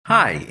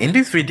Hi, in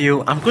this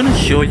video, I'm going to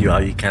show you how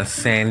you can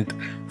send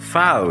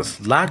files,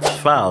 large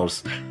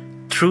files,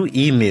 through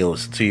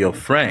emails to your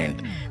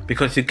friend,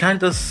 because you can't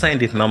just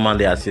send it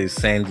normally as you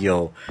send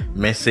your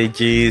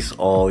messages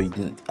or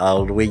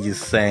the way you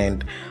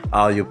send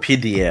your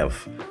PDF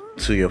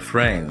to your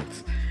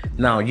friends.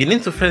 Now, you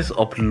need to first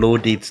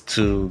upload it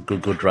to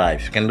Google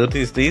Drive. You can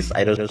notice this.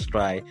 I just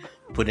try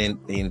putting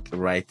it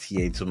right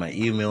here into my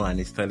email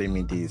and it's telling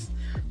me this.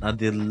 Now,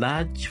 the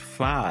large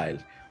file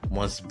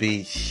must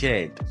be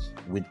shared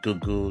with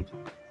Google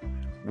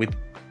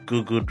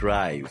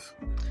Drive.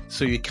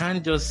 So you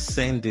can't just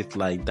send it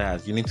like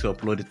that. You need to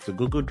upload it to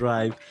Google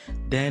Drive.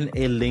 Then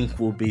a link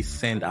will be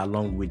sent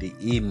along with the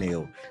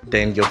email.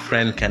 Then your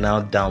friend can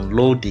now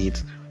download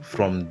it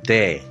from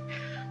there.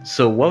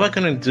 So what we're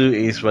going to do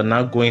is we're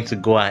now going to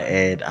go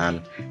ahead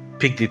and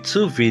pick the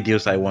two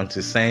videos I want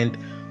to send,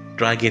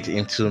 drag it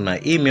into my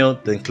email,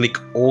 then click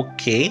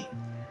OK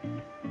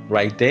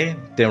right there.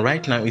 Then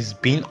right now it's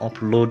being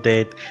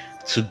uploaded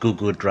to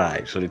Google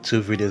Drive. So the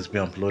two videos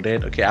being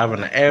uploaded. Okay, I have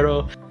an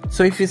error.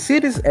 So if you see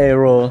this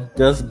error,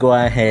 just go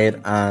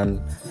ahead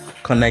and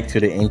connect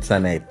to the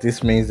internet.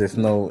 This means there's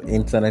no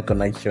internet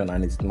connection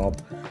and it's not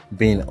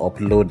being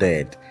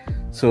uploaded.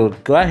 So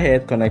go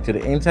ahead, connect to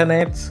the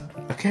internet.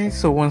 Okay,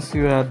 so once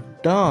you are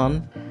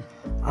done,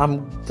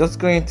 I'm just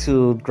going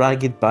to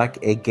drag it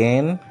back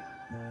again.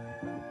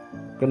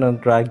 I'm gonna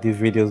drag the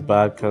videos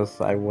back because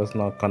I was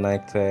not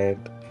connected.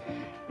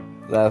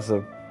 That's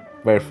a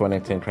very funny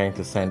thing, trying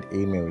to send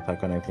email without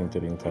connecting to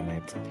the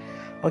internet.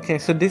 Okay,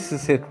 so this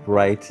is it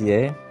right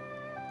here.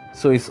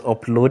 So it's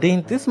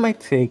uploading. This might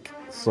take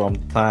some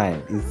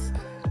time. It's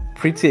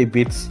pretty a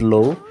bit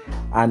slow,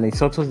 and it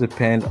also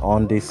depends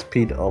on the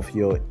speed of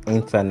your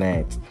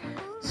internet.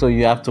 So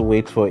you have to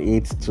wait for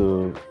it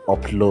to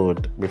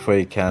upload before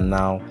you can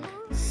now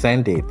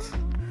send it.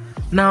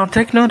 Now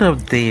take note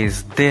of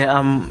this. There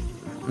are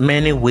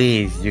many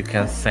ways you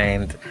can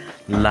send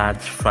large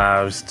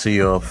files to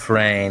your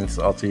friends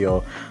or to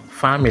your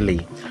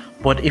family,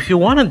 but if you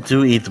want to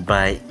do it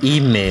by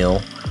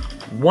email,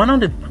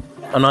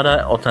 another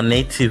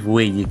alternative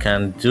way you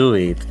can do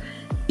it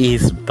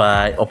is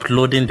by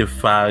uploading the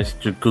files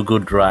to Google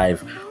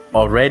Drive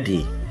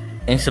already,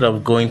 instead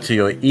of going to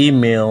your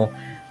email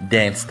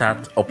then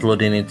start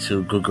uploading it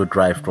to Google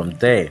Drive from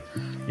there.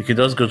 You can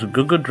just go to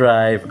Google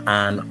Drive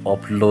and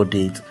upload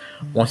it.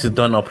 Once you're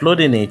done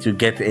uploading it, you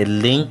get a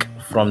link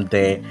from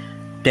there,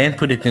 then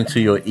put it into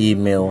your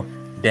email,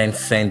 then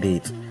send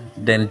it.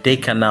 Then they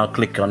can now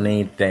click on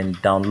it, then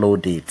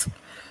download it.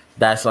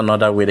 That's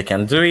another way they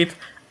can do it,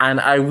 and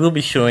I will be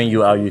showing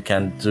you how you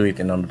can do it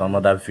in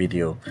another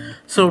video.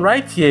 So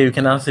right here you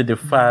can now see the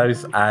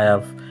files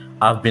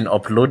have been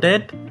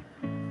uploaded,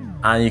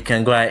 and you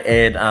can go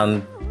ahead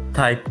and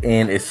type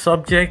in a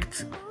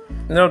subject,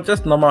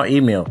 just normal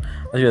email.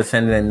 As you're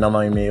sending a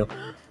normal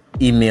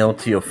email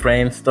to your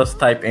friends, just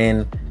type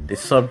in the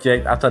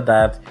subject. After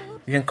that,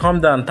 you can come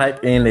down and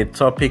type in a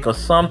topic or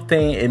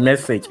something, a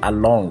message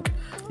along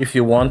if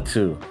you want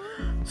to.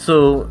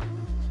 So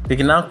you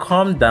can now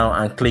come down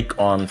and click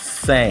on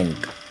send.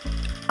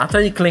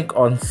 After you click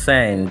on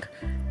send,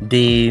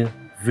 the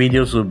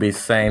videos will be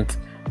sent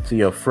to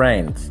your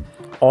friends.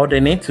 All they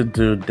need to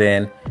do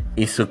then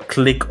is to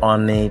click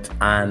on it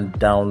and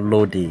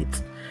download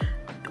it.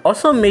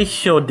 Also make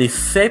sure the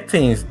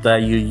settings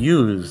that you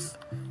use.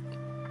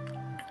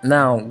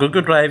 Now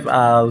Google Drive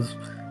has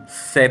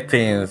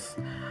settings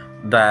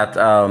that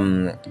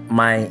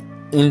might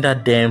hinder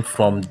them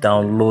from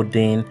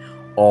downloading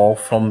or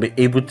from being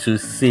able to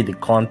see the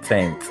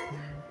content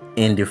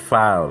in the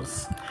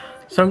files.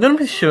 So I'm going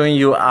to be showing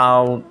you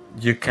how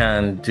you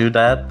can do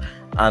that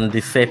and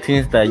the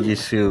settings that you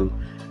should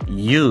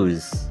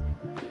use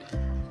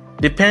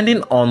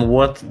depending on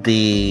what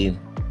the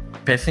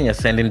person you're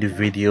sending the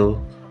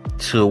video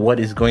to, what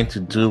is going to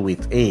do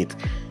with it.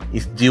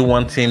 Do you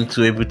want him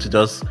to be able to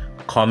just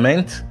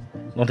comment,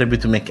 not able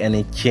to make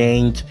any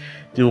change?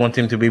 Do you want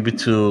him to be able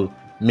to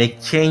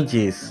make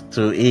changes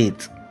to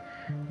it?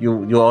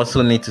 You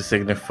also need to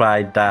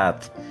signify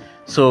that.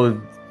 So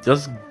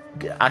just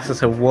ask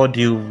yourself, what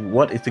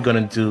is it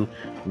going to do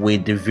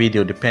with the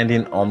video?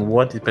 Depending on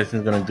what the person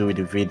is going to do with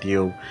the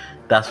video,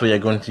 that's what you're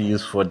going to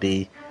use for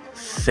the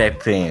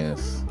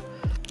settings.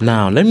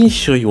 Now let me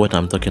show you what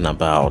I'm talking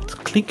about.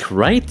 Click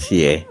right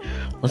here.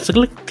 Once you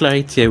click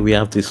right here, we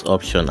have this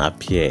option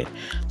up here.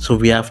 So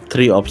we have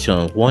three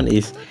options. One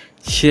is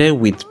share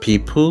with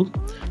people.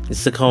 The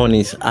second one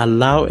is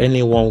allow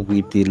anyone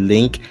with the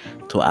link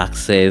to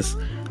access,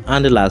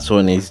 and the last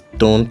one is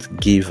don't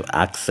give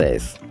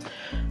access.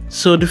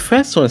 So the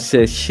first one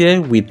says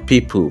share with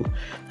people.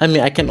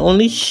 I can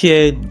only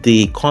share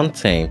the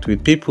content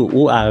with people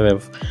who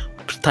have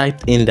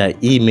typed in their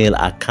email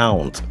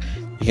account.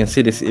 You can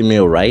see this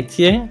email right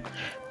here.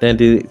 Then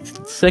the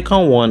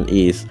second one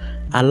is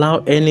allow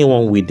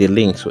anyone with the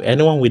link, so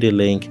anyone with the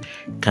link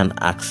can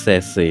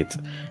access it.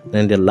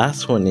 Then the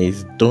last one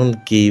is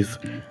don't give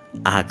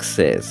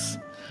access.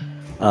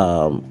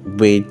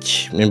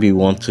 which maybe we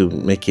want to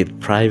make it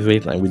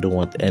private and we don't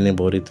want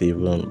anybody to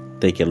even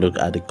take a look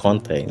at the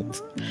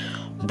content.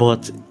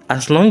 But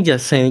as long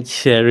as you're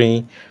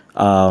sharing,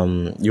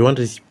 you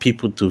want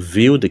people to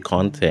view the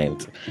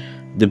content,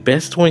 the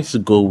best ones to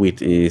go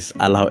with is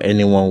allow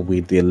anyone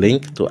with the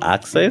link to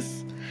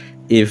access.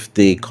 If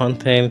the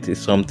content is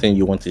something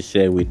you want to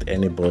share with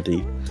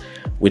anybody,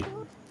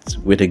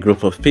 with a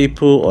group of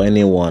people or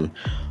anyone.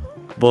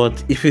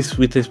 But if it's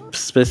with a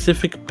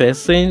specific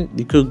person,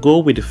 you could go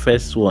with the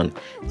first one,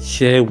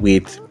 share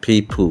with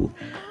people,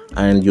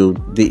 and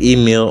the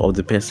email of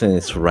the person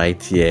is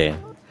right here.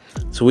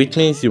 So which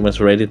means you must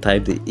already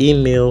type the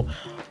email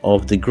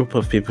of the group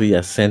of people you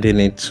are sending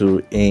it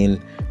to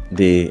in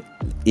the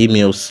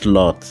email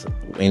slot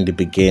in the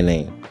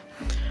beginning.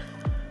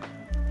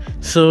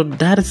 So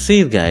that's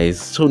it, guys.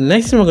 So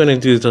next thing we're going to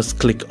do is just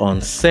click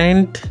on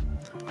send.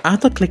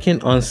 After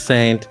clicking on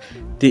send,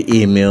 the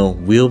email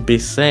will be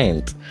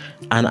sent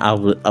and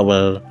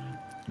our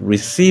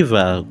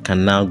receiver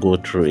can now go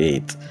through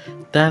it.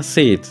 That's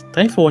it.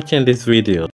 Thanks for watching this video.